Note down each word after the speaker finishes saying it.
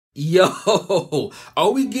Yo,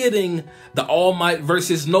 are we getting the All Might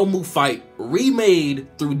versus Nomu fight remade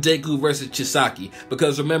through Deku versus Chisaki?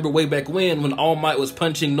 Because remember way back when All Might was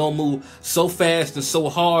punching Nomu so fast and so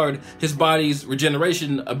hard, his body's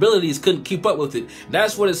regeneration abilities couldn't keep up with it.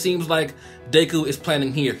 That's what it seems like Deku is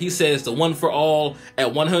planning here. He says the one for all at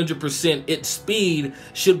 100% its speed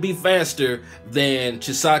should be faster than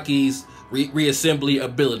Chisaki's reassembly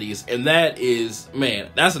abilities, and that is, man,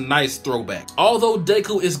 that's a nice throwback. Although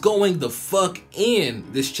Deku is going the fuck in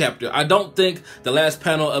this chapter, I don't think the last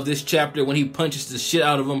panel of this chapter when he punches the shit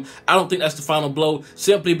out of him, I don't think that's the final blow,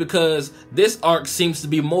 simply because this arc seems to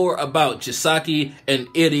be more about Chisaki and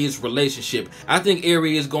Iri's relationship. I think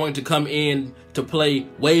Iri is going to come in to play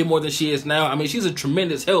way more than she is now. I mean, she's a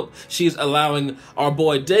tremendous help. She's allowing our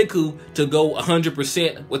boy Deku to go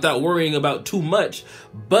 100% without worrying about too much,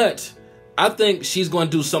 but I think she's going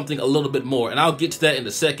to do something a little bit more, and I'll get to that in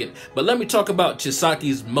a second. But let me talk about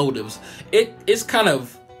Chisaki's motives. It's kind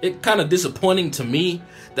of disappointing to me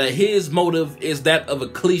that his motive is that of a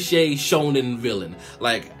cliche shonen villain.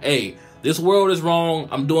 Like, hey, this world is wrong,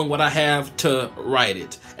 I'm doing what I have to right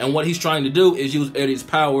it. And what he's trying to do is use Iri's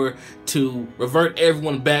power to revert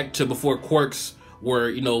everyone back to before quirks were,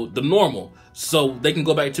 you know, the normal, so they can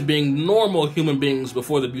go back to being normal human beings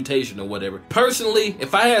before the mutation or whatever. Personally,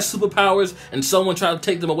 if I had superpowers and someone tried to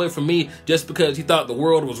take them away from me just because he thought the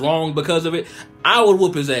world was wrong because of it, I would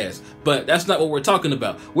whoop his ass. But that's not what we're talking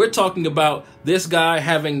about. We're talking about this guy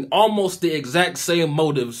having almost the exact same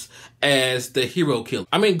motives as the hero killer.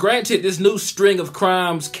 I mean, granted, this new string of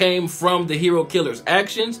crimes came from the hero killer's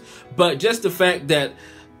actions, but just the fact that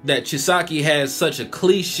Chisaki has such a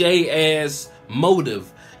cliche-ass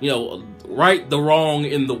motive, you know, right the wrong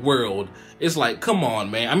in the world. It's like, come on,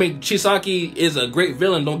 man. I mean, Chisaki is a great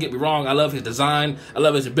villain, don't get me wrong. I love his design, I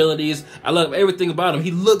love his abilities, I love everything about him. He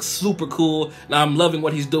looks super cool, and I'm loving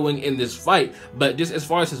what he's doing in this fight. But just as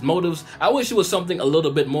far as his motives, I wish it was something a little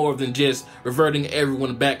bit more than just reverting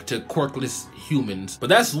everyone back to quirkless humans. But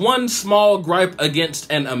that's one small gripe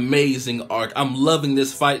against an amazing arc. I'm loving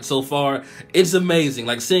this fight so far. It's amazing.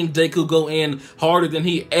 Like, seeing Deku go in harder than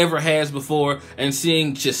he ever has before, and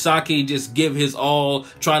seeing Chisaki just give his all,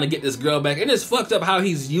 trying to get this girl back. And it's fucked up how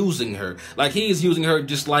he's using her. Like, he's using her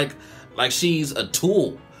just like she's a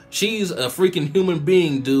tool. She's a freaking human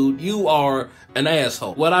being, dude. You are an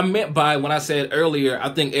asshole. What I meant by when I said earlier,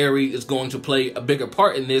 I think Iri is going to play a bigger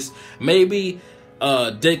part in this. Maybe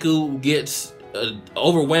Deku gets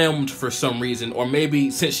overwhelmed for some reason, or maybe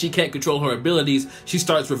since she can't control her abilities, she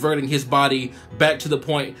starts reverting his body back to the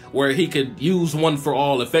point where he could use one for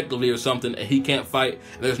all effectively or something, and he can't fight,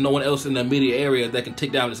 and there's no one else in the immediate area that can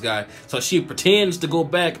take down this guy. So she pretends to go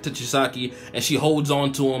back to Chisaki, and she holds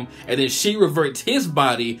on to him, and then she reverts his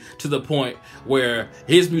body to the point where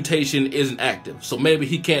his mutation isn't active, so maybe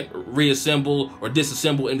he can't reassemble or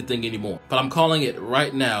disassemble anything anymore. But I'm calling it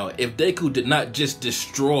right now. If Deku did not just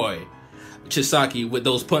destroy Chisaki with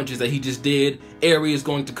those punches that he just did, Iri is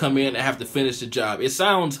going to come in and have to finish the job. It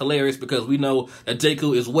sounds hilarious because we know that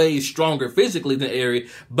Deku is way stronger physically than Iri,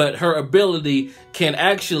 but her ability can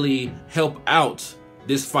actually help out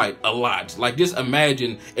this fight a lot. Like, just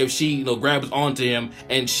imagine if she, you know, grabs onto him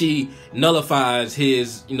and she nullifies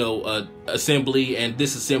his, you know, assembly and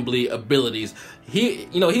disassembly abilities.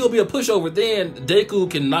 He'll be a pushover, then Deku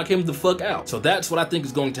can knock him the fuck out. So that's what I think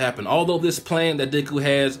is going to happen. Although this plan that Deku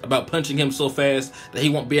has about punching him so fast that he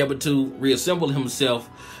won't be able to reassemble himself,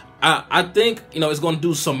 I think, you know, it's going to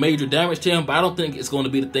do some major damage to him, but I don't think it's going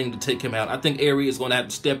to be the thing to take him out. I think Iri is going to have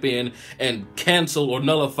to step in and cancel or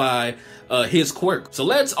nullify his quirk. So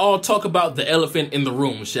let's all talk about the elephant in the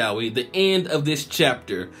room, shall we? The end of this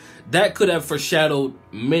chapter. That could have foreshadowed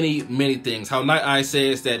many, many things. How Night Eye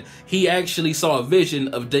says that he actually saw a vision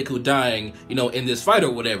of Deku dying, you know, in this fight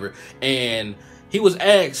or whatever. And he was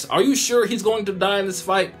asked, are you sure he's going to die in this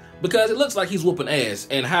fight? Because it looks like he's whooping ass.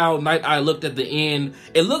 And how Night Eye looked at the end,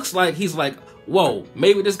 it looks like he's like, whoa,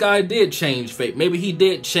 maybe this guy did change fate. Maybe he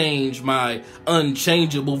did change my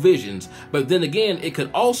unchangeable visions. But then again, it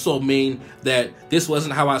could also mean that this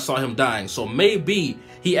wasn't how I saw him dying. So maybe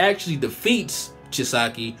he actually defeats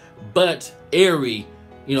Chisaki, but Iri,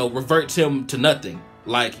 you know, reverts him to nothing,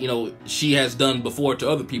 like, you know, she has done before to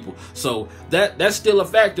other people. So that's still a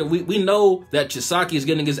factor. We know that Chisaki is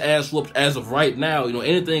getting his ass whooped as of right now. You know,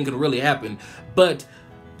 anything can really happen. But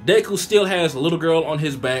Deku still has a little girl on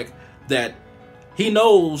his back that he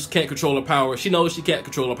knows can't control her power. She knows she can't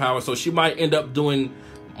control her power, so she might end up doing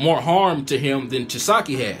more harm to him than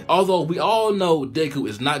Chisaki had. Although we all know Deku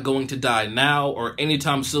is not going to die now or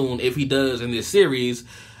anytime soon. If he does in this series,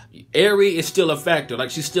 Eri is still a factor. Like,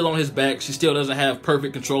 she's still on his back. She still doesn't have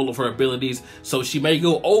perfect control of her abilities. So she may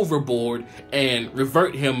go overboard and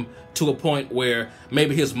revert him to a point where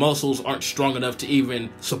maybe his muscles aren't strong enough to even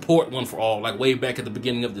support One for All, like way back at the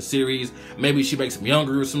beginning of the series. Maybe she makes him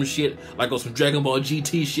younger or some shit, like on some Dragon Ball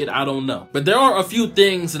GT shit, I don't know. But there are a few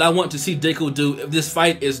things that I want to see Deku do if this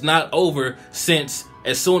fight is not over, since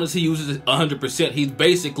as soon as he uses 100%, he's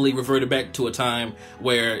basically reverted back to a time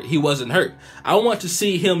where he wasn't hurt. I want to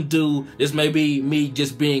see him do, this may be me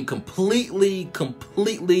just being completely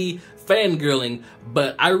fangirling,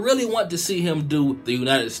 but I really want to see him do the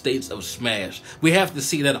United States of Smash. We have to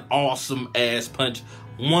see that awesome ass punch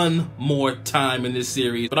one more time in this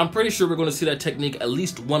series, but I'm pretty sure we're going to see that technique at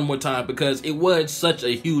least one more time, because it was such a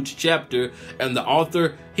huge chapter and the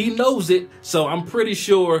author, he knows it, so I'm pretty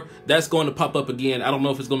sure that's going to pop up again. I don't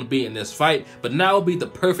know if it's going to be in this fight, but now will be the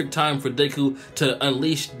perfect time for Deku to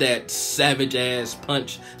unleash that savage ass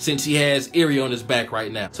punch, since he has Eri on his back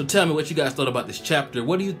right now. So tell me what you guys thought about this chapter.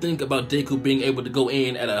 What do you think about Deku being able to go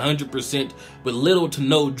in at 100% with little to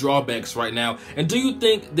no drawbacks right now? And do you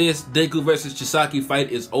think this Deku versus Chisaki fight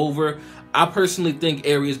is over? I personally think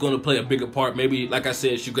Eri is going to play a bigger part. Maybe, like I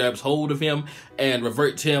said, she grabs hold of him and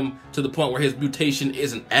reverts him to the point where his mutation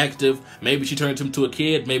isn't active. Maybe she turns him to a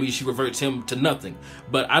kid. Maybe she reverts him to nothing.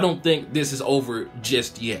 But I don't think this is over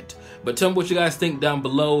just yet. But tell me what you guys think down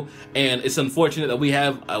below. And it's unfortunate that we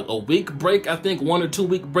have a week break. I think 1 or 2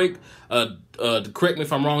 week break. Correct me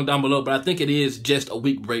if I'm wrong down below, but I think it is just a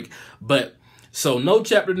week break. But so no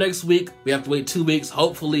chapter next week. We have to wait 2 weeks.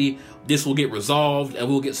 Hopefully this will get resolved and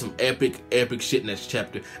we'll get some epic shit next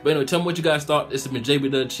chapter. But anyway, tell me what you guys thought. This has been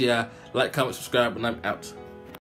jbDAuchiha. Like, comment, subscribe, and I'm out.